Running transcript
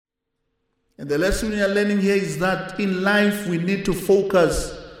And the lesson we are learning here is that in life we need to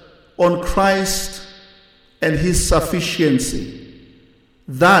focus on Christ and his sufficiency.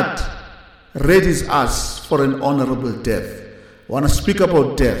 That readies us for an honorable death. I want to speak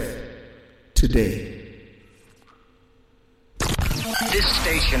about death today. This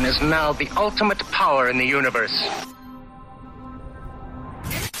station is now the ultimate power in the universe.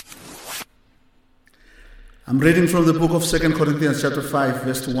 I'm reading from the book of 2 Corinthians chapter 5,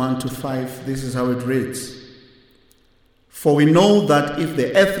 verse 1 to 5. This is how it reads. For we know that if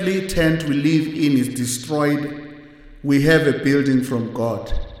the earthly tent we live in is destroyed, we have a building from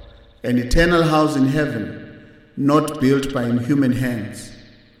God, an eternal house in heaven, not built by human hands.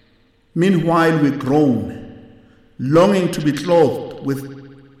 Meanwhile we groan, longing to be clothed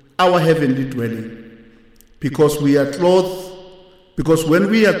with our heavenly dwelling, because when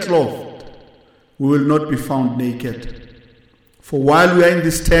we are clothed, we will not be found naked. For while we are in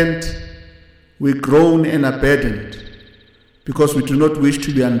this tent, we groan and are burdened, because we do not wish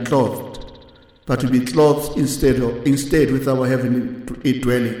to be unclothed, but to be clothed instead with our heavenly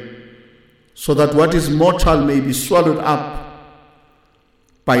dwelling, so that what is mortal may be swallowed up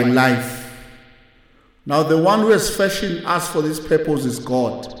by life. Now the one who has fashioned us for this purpose is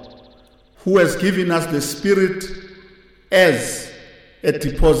God, who has given us the Spirit as a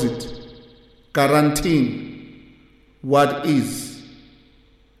deposit, guaranteeing what is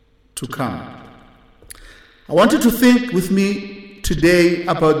to come. I want you to think with me today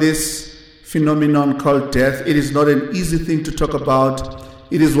about this phenomenon called death. It is not an easy thing to talk about.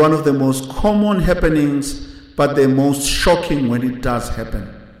 It is one of the most common happenings, but the most shocking when it does happen.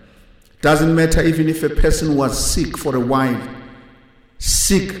 It doesn't matter even if a person was sick for a while,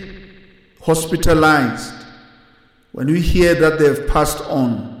 sick, hospitalized. When we hear that they have passed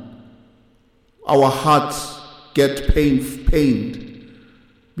on, our hearts get pained,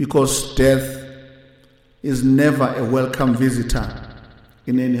 because death is never a welcome visitor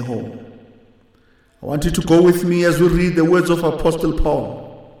in any home. I want you to go with me as we read the words of Apostle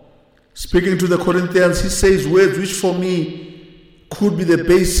Paul. Speaking to the Corinthians, he says words which for me could be the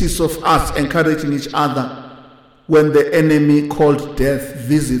basis of us encouraging each other when the enemy called death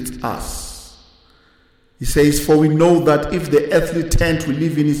visits us. He says, for we know that if the earthly tent we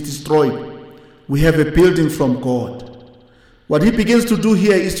live in is destroyed, we have a building from God. What he begins to do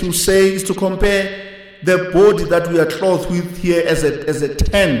here is to compare the body that we are clothed with here as a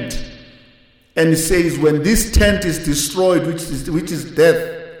tent. And he says, when this tent is destroyed, which is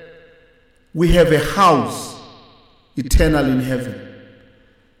death, we have a house eternal in heaven.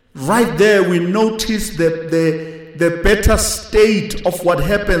 Right there we notice the better state of what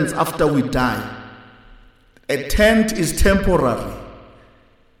happens after we die. A tent is temporary.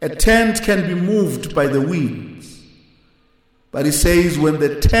 A tent can be moved by the winds. But he says when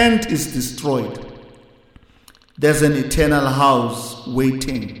the tent is destroyed, there's an eternal house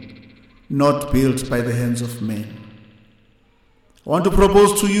waiting, not built by the hands of men. I want to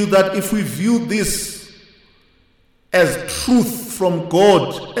propose to you that if we view this as truth from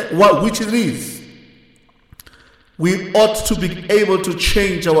God, which it is, we ought to be able to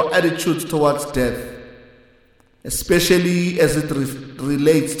change our attitudes towards death, especially as it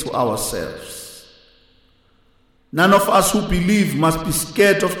relates to ourselves. None of us who believe must be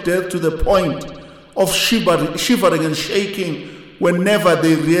scared of death to the point of shivering and shaking whenever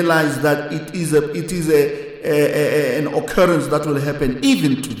they realize that it is an occurrence that will happen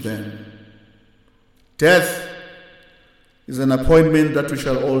even to them. Death is an appointment that we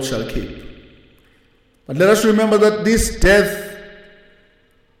all shall keep. But let us remember that this death,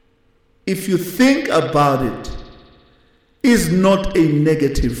 if you think about it, is not a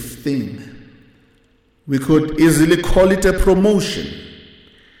negative thing. We could easily call it a promotion.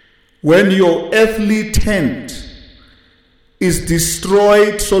 When your earthly tent is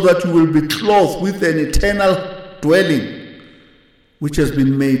destroyed so that you will be clothed with an eternal dwelling which has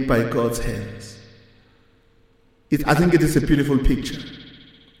been made by God's hands. I think it is a beautiful picture.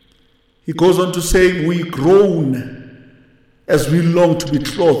 He goes on to say, we groan as we long to be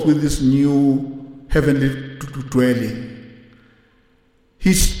clothed with this new heavenly dwelling.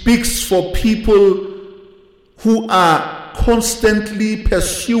 He speaks for people who are constantly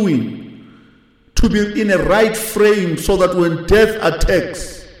pursuing to be in a right frame so that when death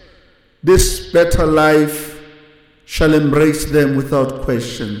attacks, this better life shall embrace them without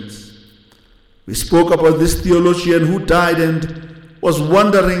questions. We spoke about this theologian who died and was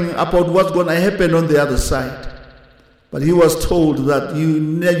wondering about what's going to happen on the other side. But he was told that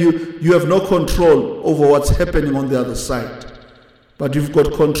you have no control over what's happening on the other side. But you've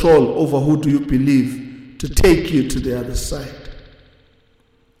got control over who do you believe to take you to the other side.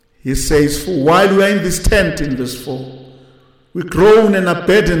 He says, for while we are in this tent, in verse 4, we groan and are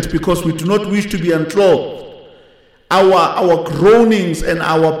burdened because we do not wish to be unclothed. Our groanings and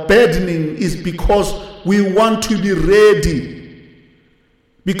our burdening is because we want to be ready.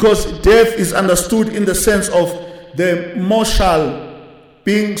 Because death is understood in the sense of the mortal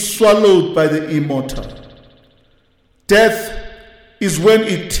being swallowed by the immortal. Death is when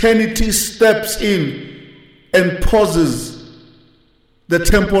eternity steps in and pauses the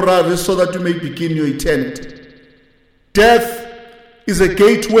temporary so that you may begin your eternity. Death is a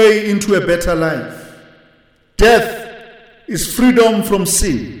gateway into a better life. Death is freedom from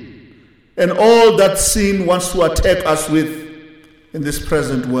sin and all that sin wants to attack us with in this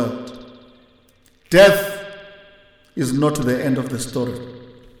present world. Death is not the end of the story.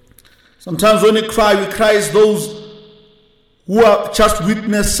 Sometimes when we cry as those who have just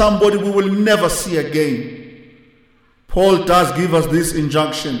witnessed somebody we will never see again. Paul does give us this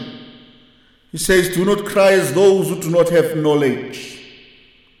injunction. He says, do not cry as those who do not have knowledge.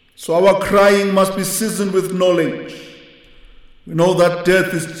 So our crying must be seasoned with knowledge. We know that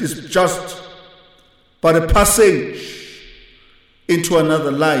death is just but a passage into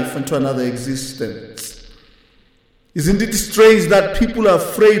another life, into another existence. Isn't it strange that people are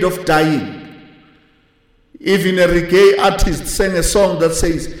afraid of dying? Even a reggae artist sang a song that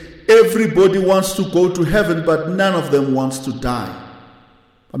says, everybody wants to go to heaven, but none of them wants to die.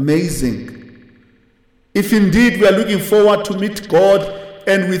 Amazing. If indeed we are looking forward to meet God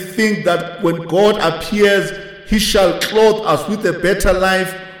and we think that when God appears, He shall clothe us with a better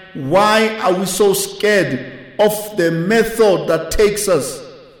life, why are we so scared of the method that takes us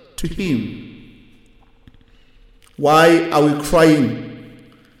to Him? Why are we crying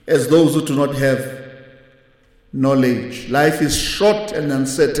as those who do not have knowledge? Life is short and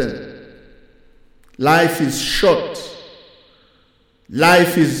uncertain. Life is short.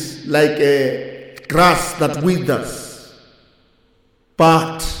 Life is like a grass that withers.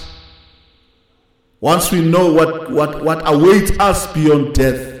 But once we know what awaits us beyond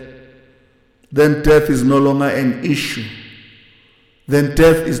death, then death is no longer an issue. Then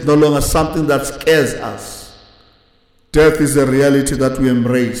death is no longer something that scares us. Death is a reality that we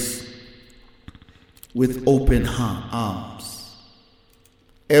embrace with open arms.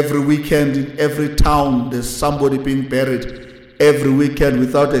 Every weekend in every town there's somebody being buried. Every weekend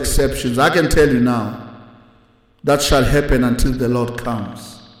without exceptions. I can tell you now, that shall happen until the Lord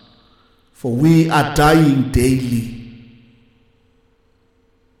comes. For we are dying daily.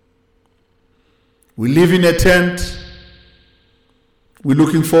 We live in a tent. We're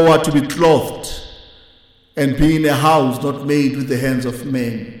looking forward to be clothed and be in a house not made with the hands of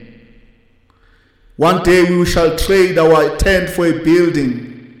men. One day we shall trade our tent for a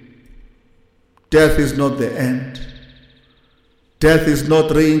building. Death is not the end. Death is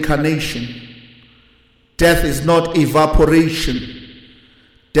not reincarnation. Death is not evaporation.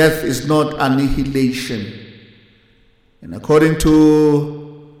 Death is not annihilation. And according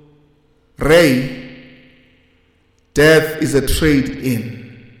to Ray, death is a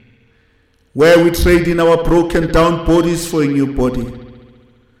trade-in, where we trade in our broken down bodies for a new body,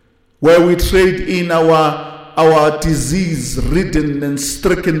 where we trade in our disease-ridden and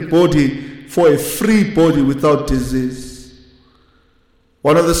stricken body for a free body without disease.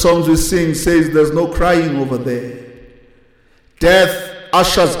 One of the songs we sing says there's no crying over there. Death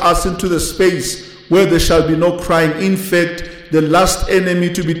ushers us into the space where there shall be no crying. In fact, the last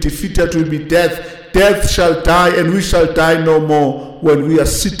enemy to be defeated will be death. Death shall die and we shall die no more when we are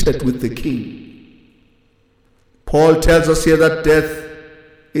seated with the King. Paul tells us here that death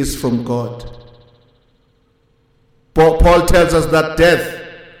is from God. Paul tells us that death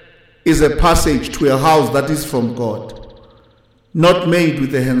is a passage to a house that is from God, not made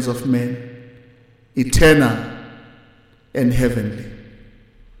with the hands of men, eternal and heavenly.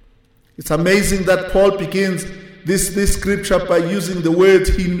 It's amazing that Paul begins this scripture by using the word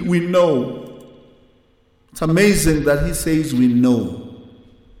we know. It's amazing that he says we know.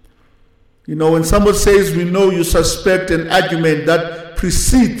 You know, when somebody says we know, you suspect an argument that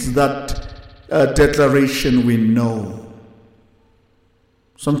precedes that declaration we know.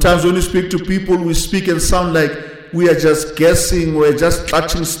 Sometimes when we speak to people, we speak and sound like we are just guessing, we're just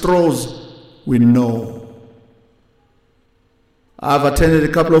clutching straws. We know. I've attended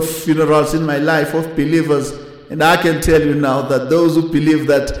a couple of funerals in my life of believers, and I can tell you now that those who believe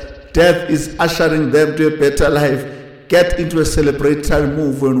that death is ushering them to a better life get into a celebratory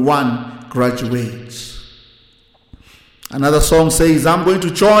move when one graduates. Another song says, I'm going to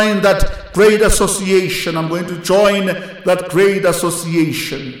join that great association. I'm going to join that great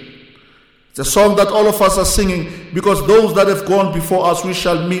association. It's a song that all of us are singing because those that have gone before us, we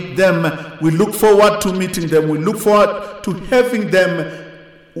shall meet them. We look forward to meeting them. We look forward to having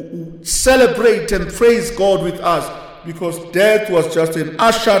them celebrate and praise God with us, because death was just an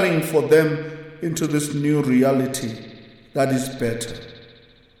ushering for them into this new reality that is better.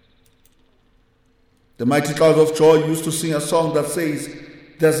 The Mighty Clouds of Joy used to sing a song that says,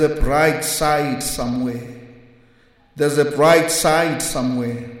 there's a bright side somewhere. There's a bright side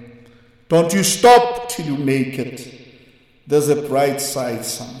somewhere. Don't you stop till you make it. There's a bright side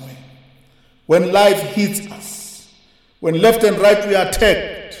somewhere. When life hits us, when left and right we are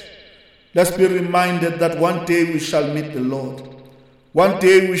attacked, let's be reminded that one day we shall meet the Lord. One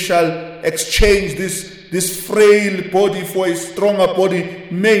day we shall exchange this frail body for a stronger body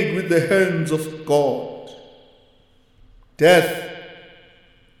made with the hands of God. Death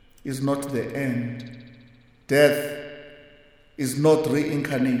is not the end. Death is not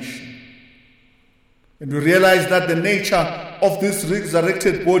reincarnation. And we realize that the nature of this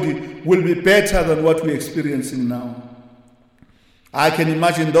resurrected body will be better than what we're experiencing now. I can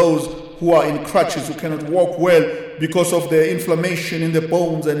imagine those who are in crutches, who cannot walk well because of the inflammation in the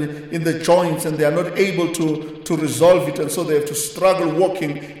bones and in the joints, and they are not able to resolve it, and so they have to struggle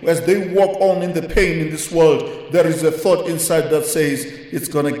walking. As they walk on in the pain in this world, there is a thought inside that says, it's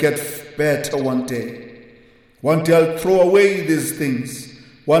going to get better one day. One day I'll throw away these things.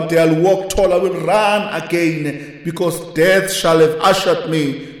 One day I'll walk tall, I will run again, because death shall have ushered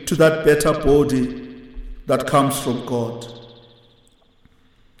me to that better body that comes from God.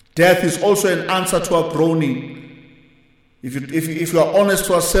 Death is also an answer to our groaning. If you are honest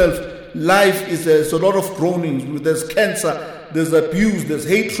to ourselves, life is there's a lot of groanings. There's cancer, there's abuse, there's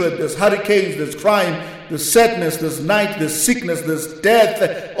hatred, there's hurricanes, there's crime, there's sadness, there's night, there's sickness, there's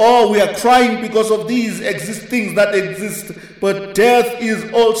death. Oh, we are crying because of these things that exist. But death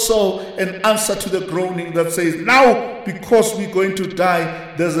is also an answer to the groaning that says, now, because we're going to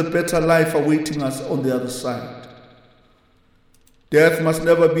die, there's a better life awaiting us on the other side. Death must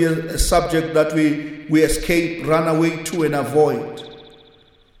never be a subject that we escape, run away to, and avoid.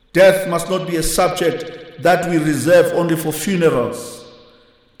 Death must not be a subject that we reserve only for funerals.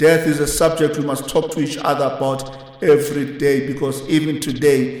 Death is a subject we must talk to each other about every day, because even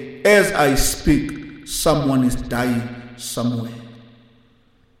today, as I speak, someone is dying somewhere.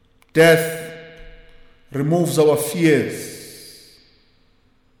 Death removes our fears.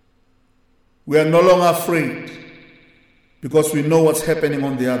 We are no longer afraid, because we know what's happening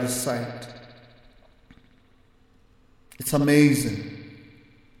on the other side. It's amazing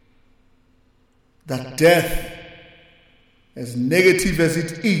that death, as negative as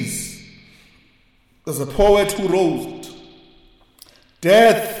it is, there's a poet who wrote,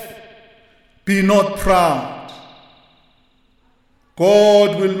 "Death, be not proud.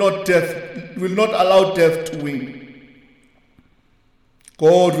 God will not allow death to win.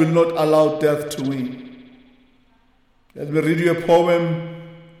 God will not allow death to win." Let me read you a poem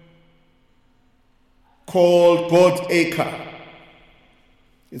called God's Acre.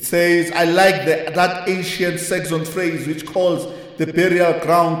 It says, I like that ancient Saxon phrase which calls the burial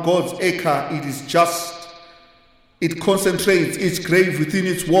ground God's acre. It is just. It concentrates each grave within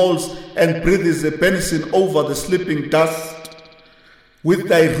its walls and breathes a benison over the sleeping dust. With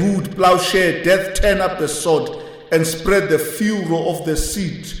thy rude plowshare, death turn up the sod and spread the furrow of the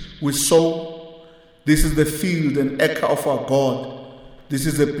seed we sow. This is the field and acre of our God. This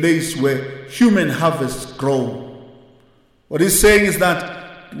is a place where human harvests grow. What he's saying is that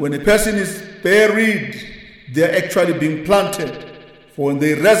when a person is buried, they're actually being planted. For when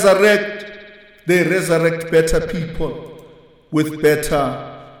they resurrect better people with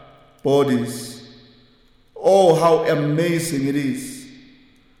better bodies. Oh, how amazing it is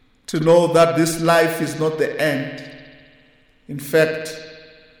to know that this life is not the end. In fact,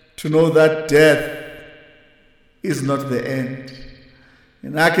 to know that death is not the end.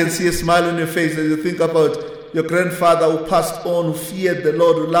 And I can see a smile on your face as you think about your grandfather who passed on, who feared the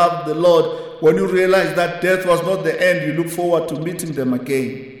Lord, who loved the Lord. When you realize that death was not the end, you look forward to meeting them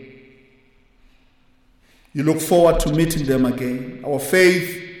again. You look forward to meeting them again. Our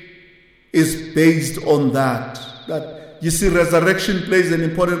faith is based on that. That, you see, resurrection plays an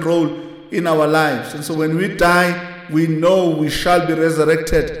important role in our lives. And so when we die, we know we shall be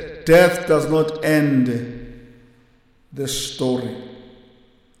resurrected. Death does not end the story.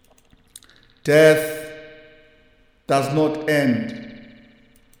 Death does not end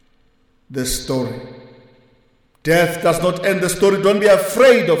the story. Death does not end the story. Don't be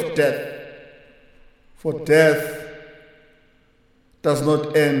afraid of death. For death does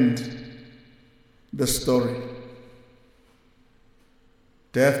not end the story.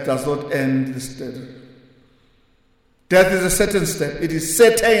 Death does not end the study. Death is a certain step. It is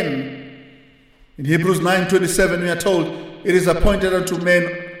certain. In Hebrews 9:27 we are told, it is appointed unto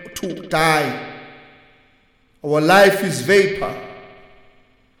men to die. Our life is vapor.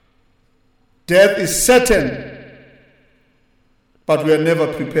 Death is certain, but we are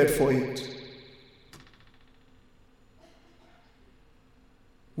never prepared for it.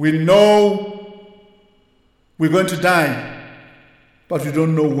 We know we're going to die, but we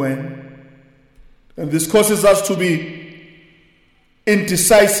don't know when. And this causes us to be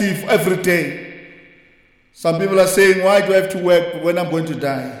indecisive every day. Some people are saying, why do I have to work when I'm going to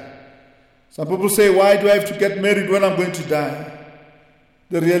die? Some people say, why do I have to get married when I'm going to die?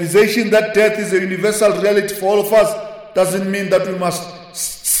 The realization that death is a universal reality for all of us doesn't mean that we must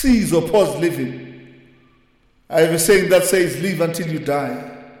cease or pause living. I have a saying that says, live until you die.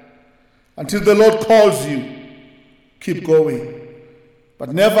 Until the Lord calls you, keep going.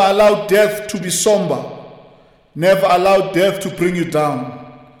 But never allow death to be somber. Never allow death to bring you down.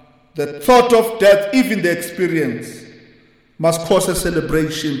 The thought of death, even the experience, must cause a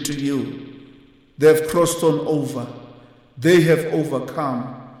celebration to you. They have crossed on over. They have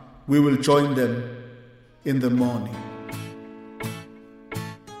overcome. We will join them in the morning.